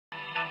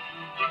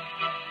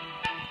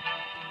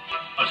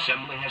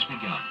Assembly has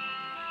begun.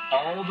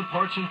 All the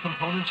parts and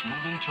components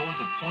moving toward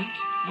the point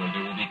where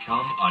there will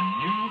become a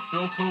new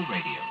Philco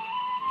radio.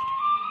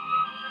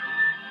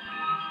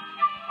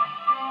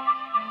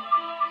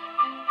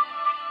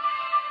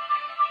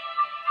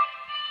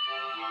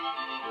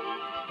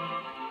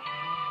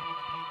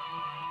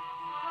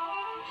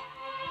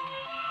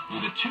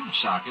 With the tube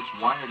sockets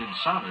wired and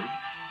soldered,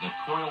 the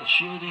coil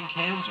shielding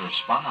cans are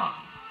spun on.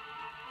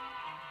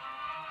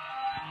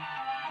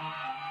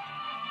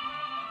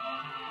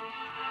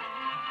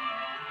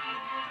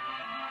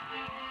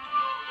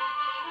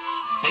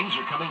 Things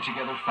are coming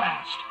together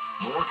fast.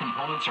 More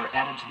components are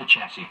added to the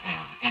chassis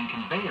pan, and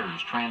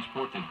conveyors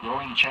transport the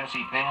growing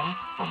chassis pan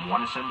from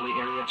one assembly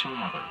area to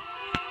another.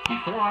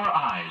 Before our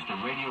eyes, the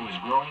radio is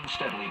growing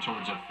steadily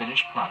towards a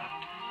finished product.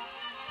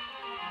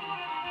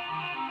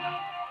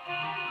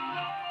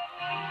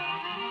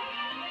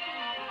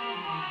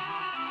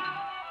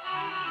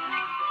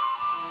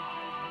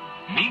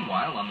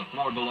 Meanwhile, on the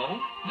floor below,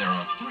 there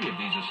are 3 of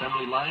these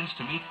assembly lines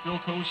to meet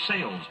Philco's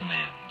sales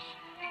demands.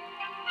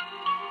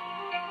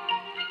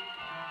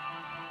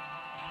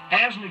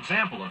 As an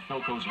example of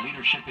Philco's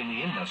leadership in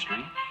the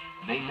industry,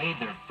 they made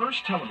their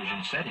first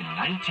television set in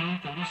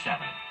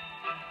 1937.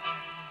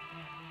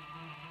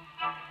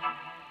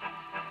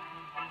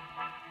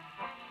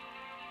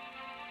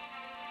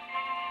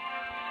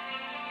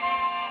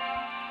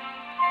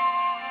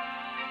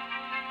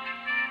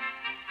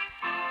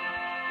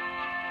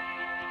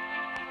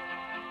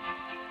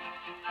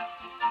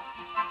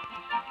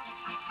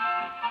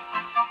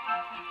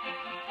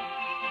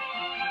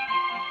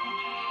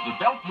 The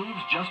belt moves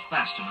just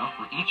fast enough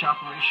for each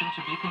operation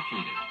to be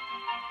completed.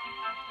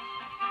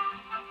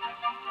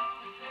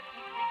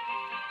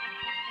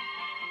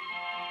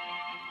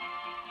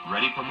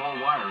 Ready for more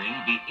wiring,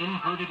 the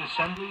inverted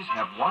assemblies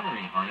have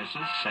wiring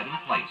harnesses set in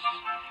place.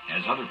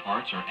 As other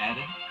parts are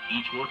added,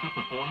 each worker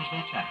performs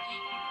their task.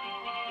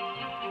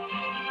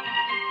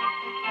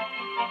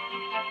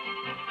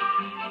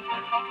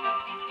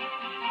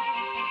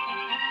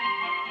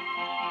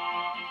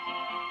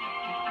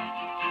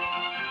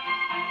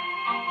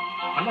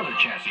 Another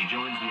chassis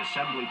joins the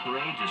assembly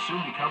parade to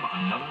soon become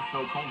another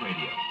Philco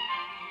radio.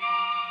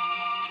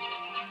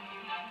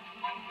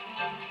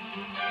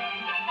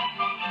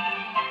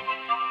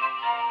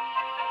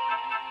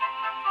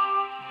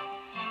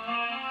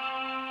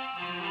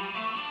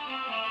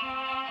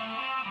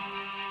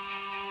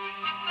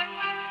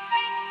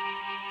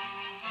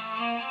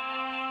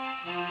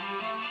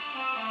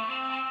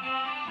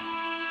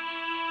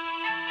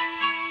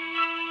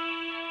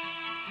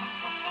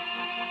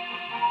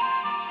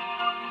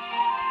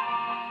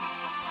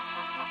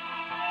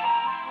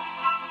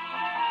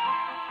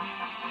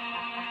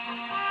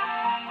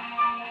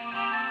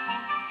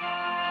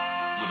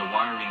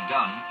 Wiring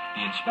done,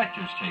 the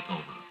inspectors take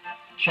over,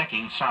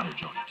 checking solder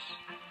joints.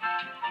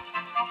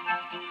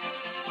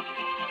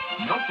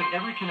 Note that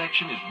every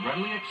connection is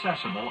readily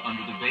accessible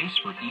under the base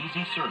for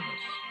easy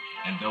service,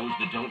 and those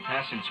that don't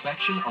pass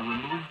inspection are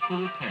removed for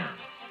repair.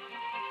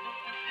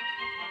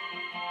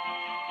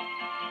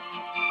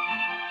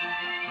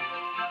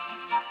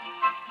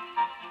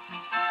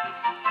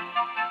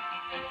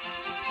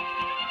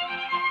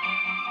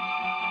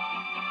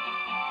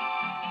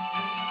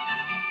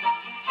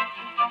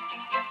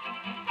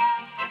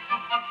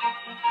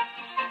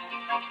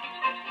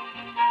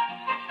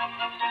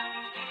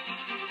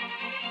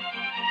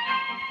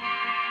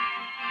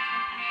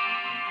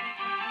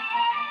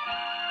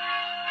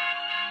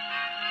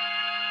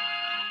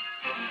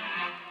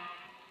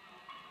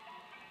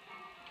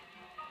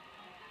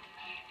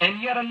 And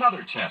yet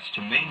another test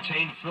to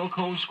maintain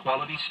Philco's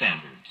quality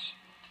standards.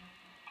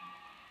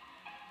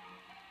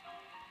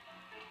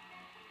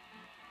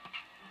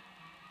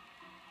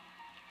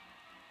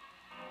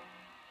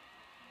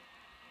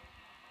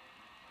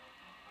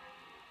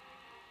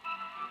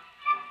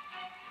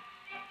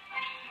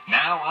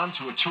 Now on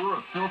to a tour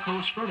of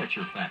Philco's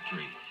furniture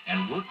factory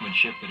and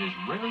workmanship that is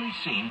rarely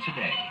seen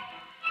today.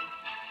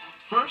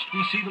 First,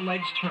 we see the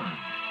legs turn.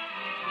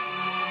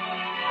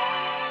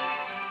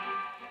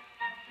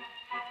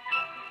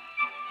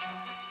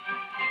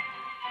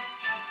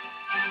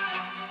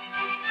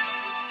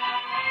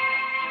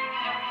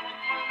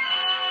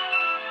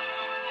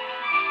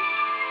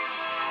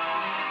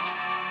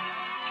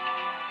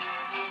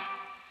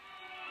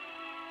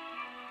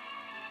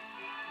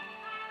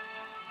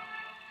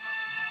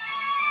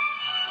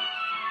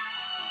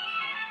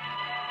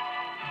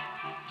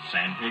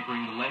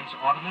 Sandpapering the legs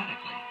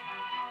automatically.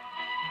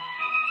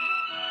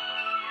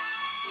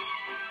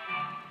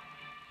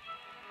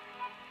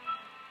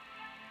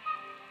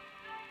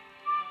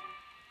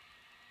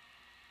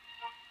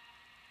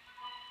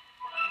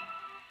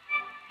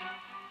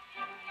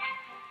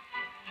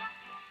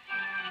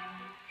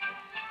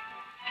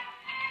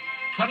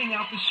 Cutting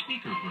out the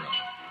speaker grill.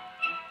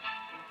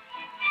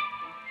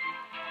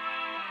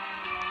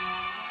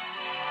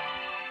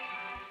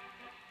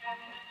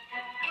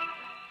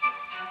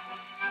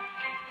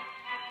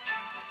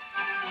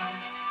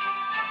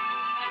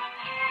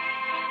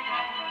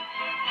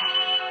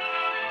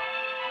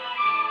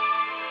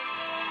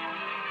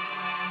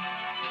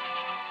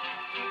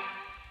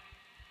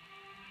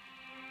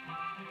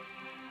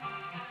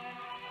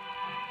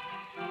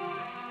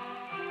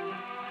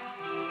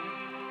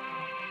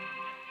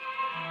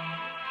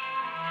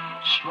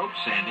 Stroke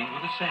sanding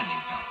with a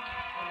sanding pellet.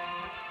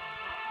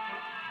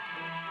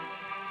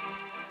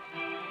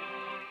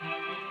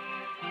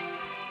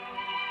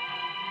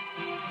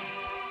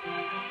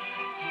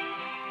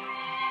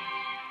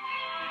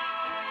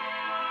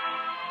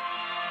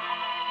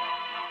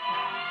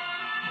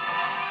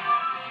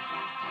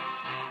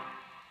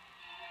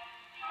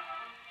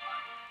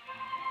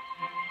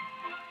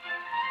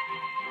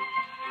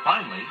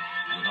 Finally,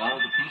 with all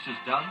the pieces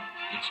done,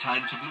 it's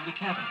time to glue the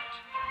cabinet.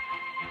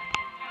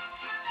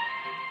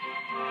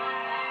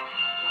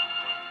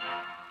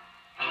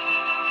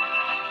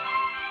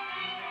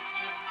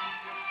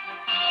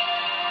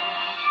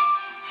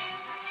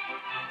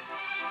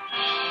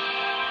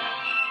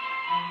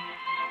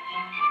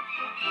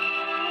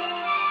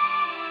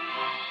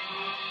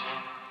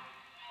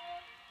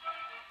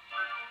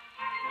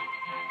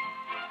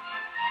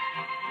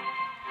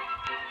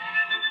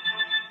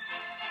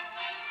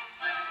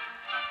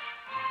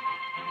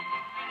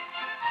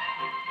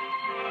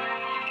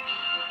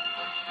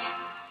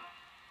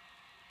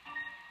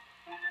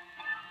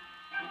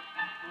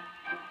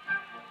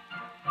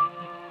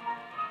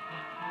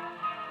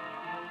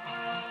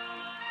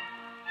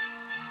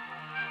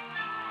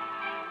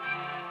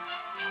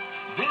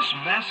 This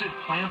massive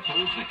clamp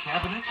holds the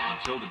cabinet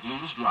until the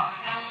glue is dry.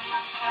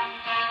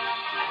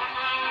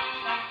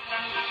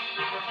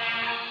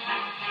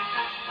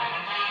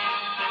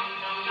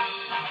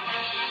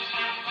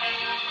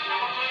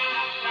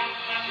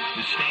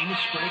 The stain is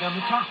sprayed on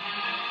the top.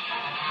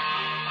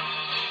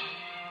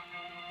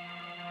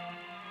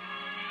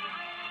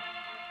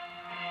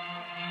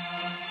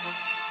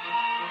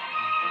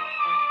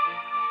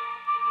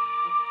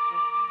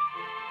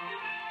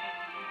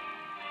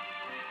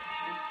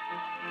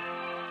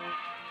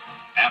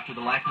 After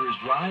the lacquer is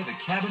dry, the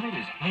cabinet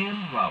is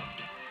hand rubbed.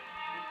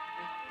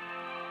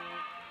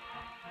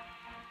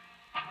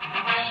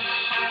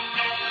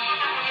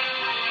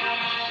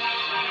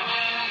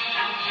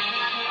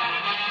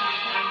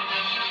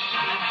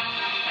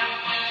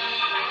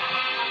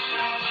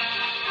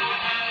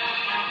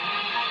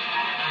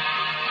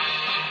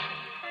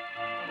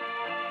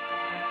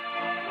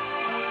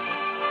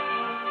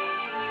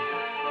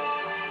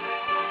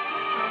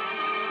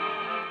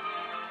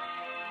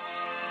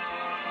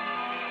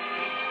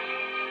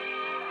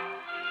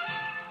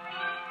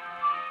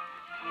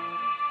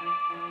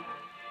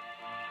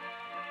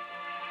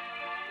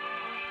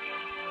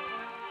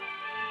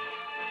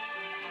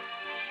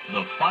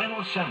 The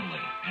final assembly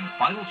and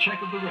final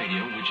check of the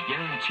radio, which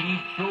guaranteed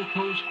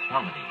Philco's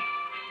quality.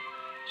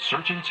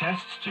 Searching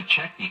tests to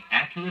check the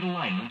accurate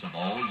alignment of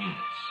all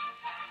units.